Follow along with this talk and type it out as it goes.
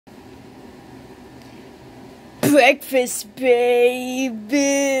Breakfast,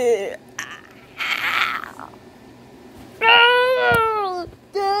 baby.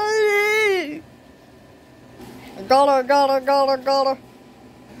 Daddy. Gotta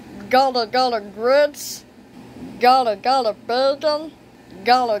grits. Gotta bacon.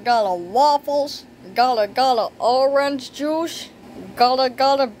 Gotta waffles. Gotta orange juice.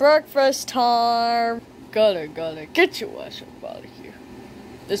 Gotta breakfast time. Gotta get your ass up out of here.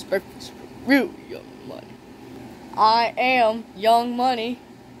 This breakfast is really Young Money. I am Young Money.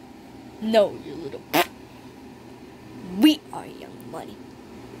 No, you little. We are Young Money.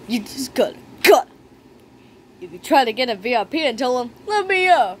 You just gotta. If you try to get a VIP and tell them, let me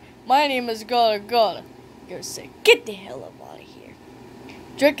up. My name is Gotta. You're say, get the hell up out of here.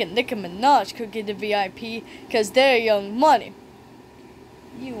 Drake and Nicki Minaj could get the VIP because they're Young Money.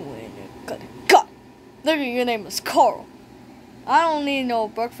 You ain't gotta. Look at your name is Carl. I don't need no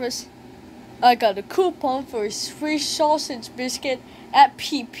breakfast. I got a coupon for a free sausage biscuit at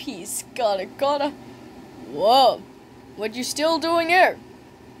PP's. Gotta. Whoa. What you still doing here?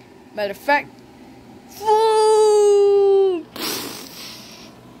 Matter of fact, food!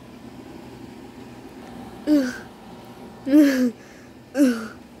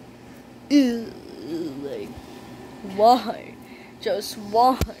 Like, why? Just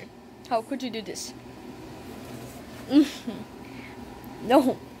why? How could you do this?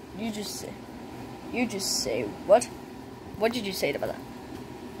 No, you just say what? What did you say about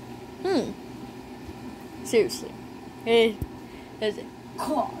that? Seriously. Hey, is it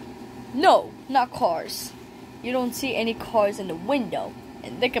car? No, not cars. You don't see any cars in the window.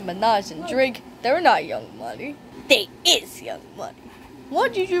 And Nicki Minaj and Drake, they're not Young Money. They is Young Money.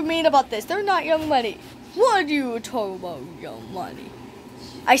 What did you mean about this? They're not Young Money. What do you talk about Young Money?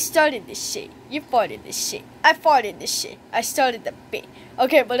 I started this shit. You farted this shit. I farted this shit. I started the bit.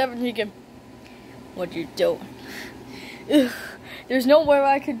 Okay, whatever, Negan. What you doing? Ugh, there's nowhere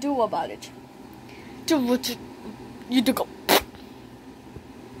I could do about it. You to go.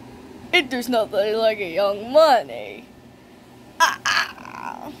 There's nothing like a Young Money.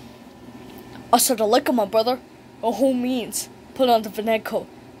 I started liking my brother. A whole means. Put on the Veneco.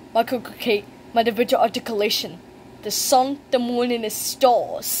 My cake. My individual articulation. The sun, the moon, and the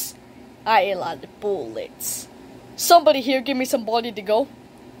stars. I ate a lot of bullets. Somebody here give me some body to go.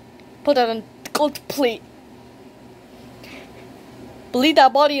 Put that on gold plate. Leave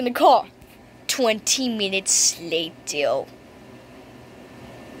that body in the car. 20 minutes later.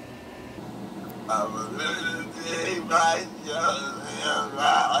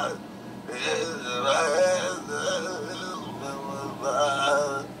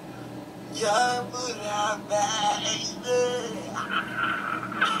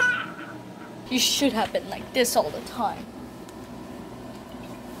 You should have been like this all the time.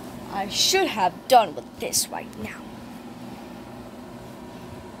 I should have done with this right now.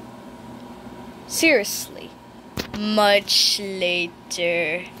 Seriously. Much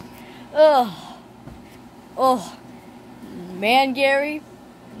later. Oh. Man, Gary,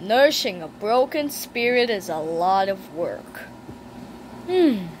 nourishing a broken spirit is a lot of work.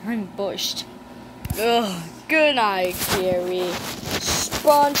 I'm bushed. Good night, Gary.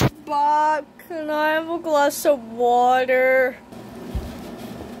 SpongeBob, can I have a glass of water?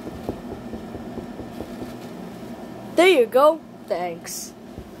 There you go. Thanks.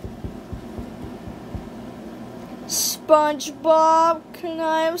 SpongeBob, can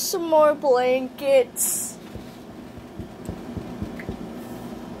I have some more blankets?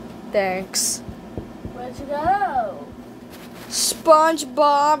 Thanks. Where'd you go?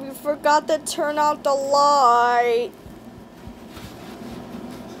 SpongeBob, you forgot to turn out the light.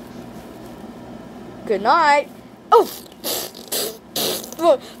 Good night. Oh,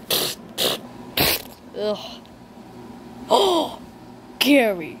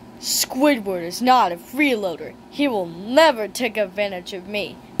 Gary, Squidward is not a freeloader. He will never take advantage of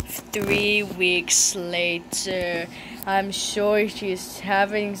me. 3 weeks later, I'm sure he's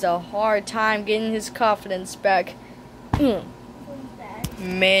having a hard time getting his confidence back.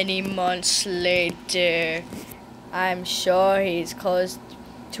 Many months later, I'm sure he's close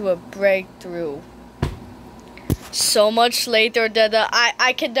to a breakthrough. So much later that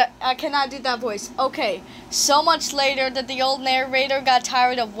I cannot do that voice. Okay, so much later that the old narrator got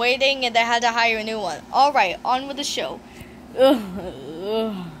tired of waiting and they had to hire a new one. All right, on with the show.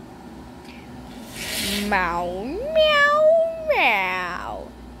 Meow, meow, meow.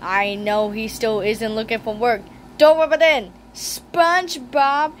 I know he still isn't looking for work. Don't rub it in.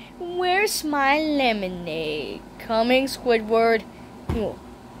 SpongeBob, where's my lemonade? Coming, Squidward.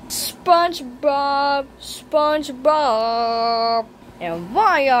 SpongeBob, SpongeBob. And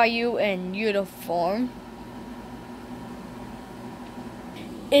why are you in uniform?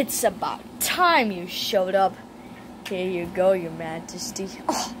 It's about time you showed up. Here you go, Your Majesty.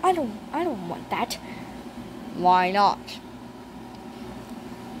 Oh, I don't want that. Why not?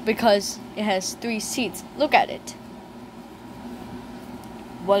 Because it has 3 seats. Look at it.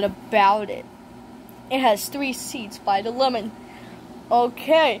 What about it? It has 3 seats by the lemon.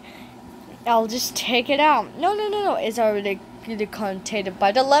 Okay, I'll just take it out. No. It's already contained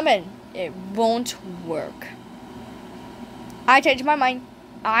by the lemon. It won't work. I changed my mind.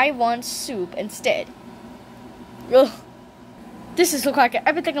 I want soup instead. Ugh. This is look like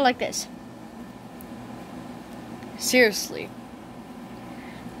everything like this. Seriously.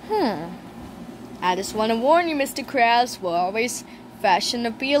 I just want to warn you, Mr. Krabs. We're always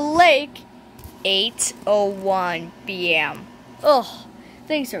fashionably late. 8:01 p.m. Ugh.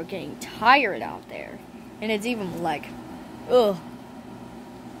 Things are getting tired out there. And it's even like, ugh.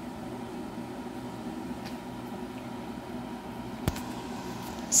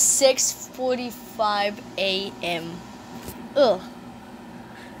 6:45 a.m. Ugh.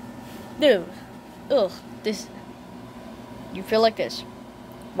 Dude. Ugh. This. You feel like this.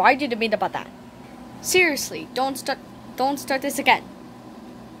 Why did you mean about that? Seriously, don't start this again.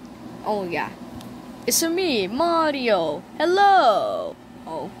 Oh yeah. It's me, Mario. Hello.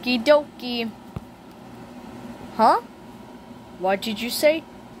 Okie dokie. Huh? What did you say?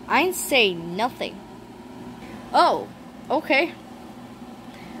 I didn't say nothing. Oh, okay.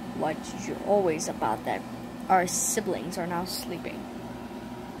 What did you always about that? Our siblings are now sleeping.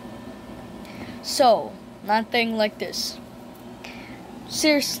 So, nothing like this.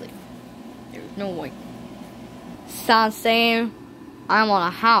 Seriously, there's no way. Stop saying I'm on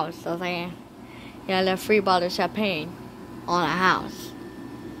a house. Stop saying yeah, that 3 bottle of champagne on a house.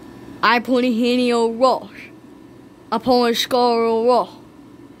 I put a henny on rock. I put a scar on rock.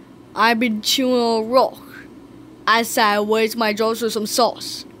 I've been chewing on rock. I said, where's my jaws with some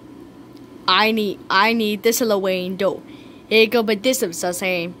sauce? I need this little window. It go but this is the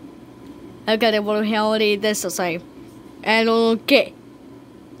same. I got a little holiday this the same. I don't get.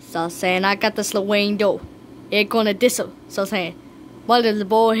 So saying I got this little window. It gonna disso. So saying, what is the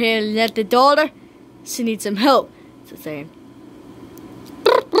boy here let the daughter? She needs some help. So saying,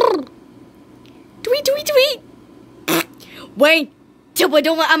 tweet. Wait, till I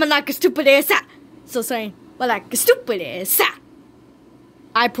don't want I'm like a stupid ass. So saying, well like a stupid ass.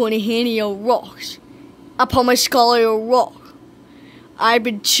 I put a henny on rocks. I put my skull on rock. I've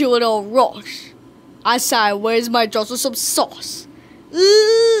been chewing on rocks. I said, where's my jaws with some sauce?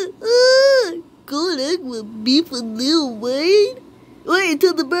 Good egg with beef and Lil Wayne. Wait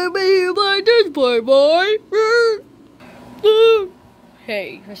until the mermaid hear my this boy.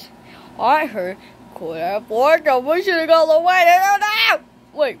 Hey, I heard boy, we should have gone away.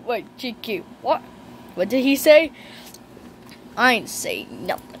 Wait, GQ. What? What did he say? I ain't say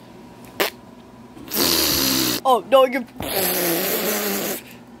nothing. Oh no, you.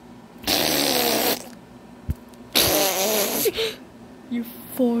 You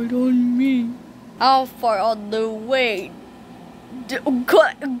fart on me. I'll fart on the way.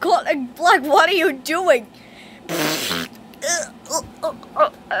 God, Black, what are you doing?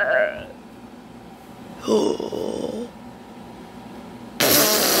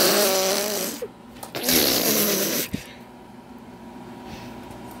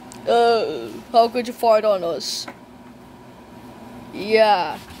 How could you fart on us?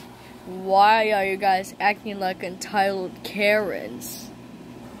 Yeah. Why are you guys acting like entitled Karens?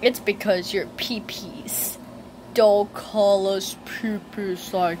 It's because you're peepees. Don't call us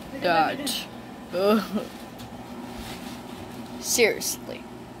peepees like that. Seriously.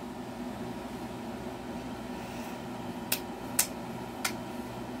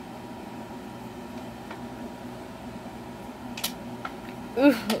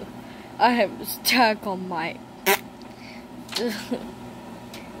 I have a stack on my.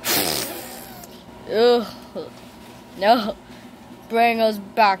 No, bring us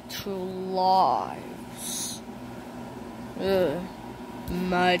back to lives.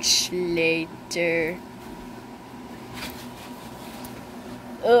 Much later.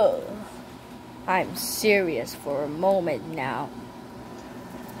 I'm serious for a moment now.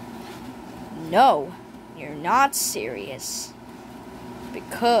 No, you're not serious.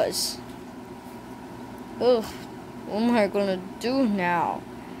 Because, what am I gonna do now?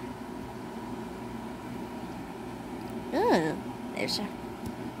 There's a.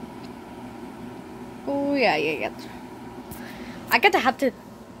 Oh yeah. I gotta have to.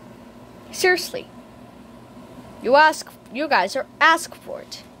 Seriously. You guys are ask for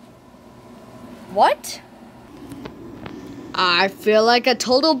it. What? I feel like a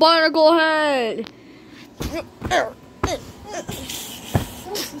total barnacle head.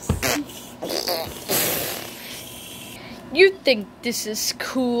 You think this is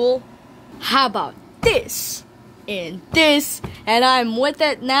cool? How about this? And this, and I'm with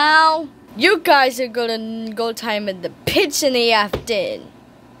it now. You guys are gonna go time in the pits in the afternoon.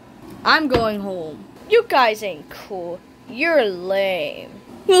 I'm going home. You guys ain't cool. You're lame.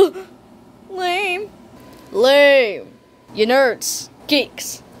 Lame. Lame. You nerds,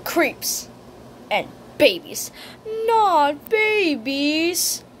 geeks, creeps, and babies. Not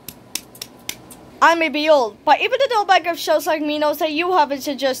babies. I may be old, but even the dullbag of shows like me knows that you haven't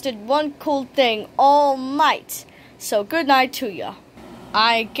suggested one cool thing all night. So good night to ya.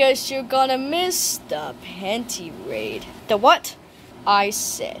 I guess you're gonna miss the panty raid. The what? I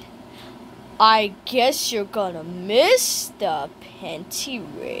said. I guess you're gonna miss the panty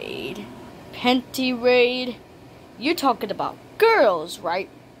raid. Panty raid? You talking about girls, right?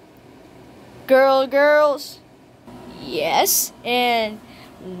 Girls? Yes, and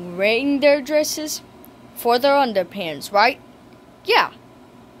raiding their dresses for their underpants, right? Yeah.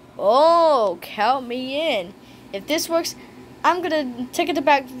 Oh, count me in. If this works, I'm gonna take it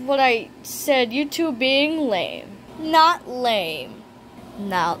back what I said, you two being lame. Not lame.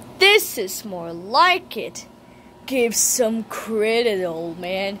 Now this is more like it. Give some credit, old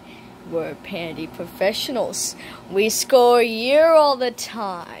man. We're panty professionals. We score a year all the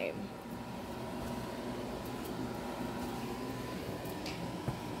time.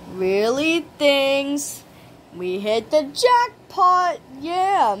 Really, things? We hit the jackpot.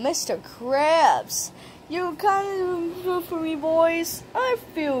 Yeah, Mr. Krabs. You kind of good for me, boys. I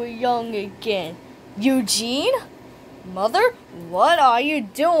feel young again. Eugene? Mother, what are you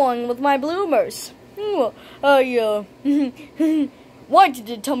doing with my bloomers? Why did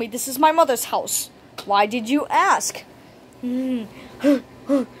you tell me this is my mother's house? Why did you ask? Wait,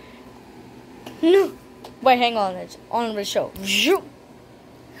 hang on. It's on the show.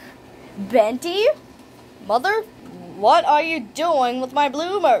 Benty? Mother, what are you doing with my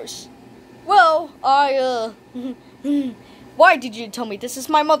bloomers? Well, why did you tell me this is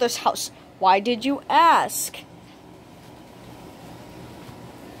my mother's house? Why did you ask?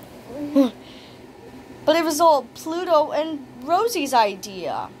 But it was all Pluto and Rosie's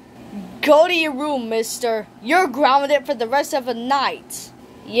idea. Go to your room, mister. You're grounded for the rest of the night.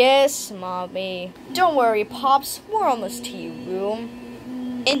 Yes, Mommy. Don't worry, Pops. We're almost to your room.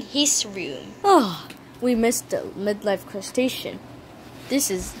 In his room. Oh, we missed the midlife crustacean. This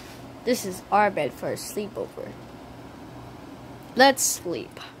is our bed for a sleepover. Let's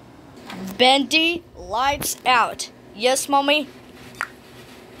sleep. Bendy, lights out. Yes, Mommy?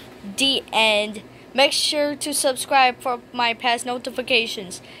 The end. Make sure to subscribe for my past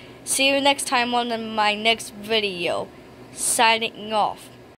notifications. See you next time on my next video. Signing off.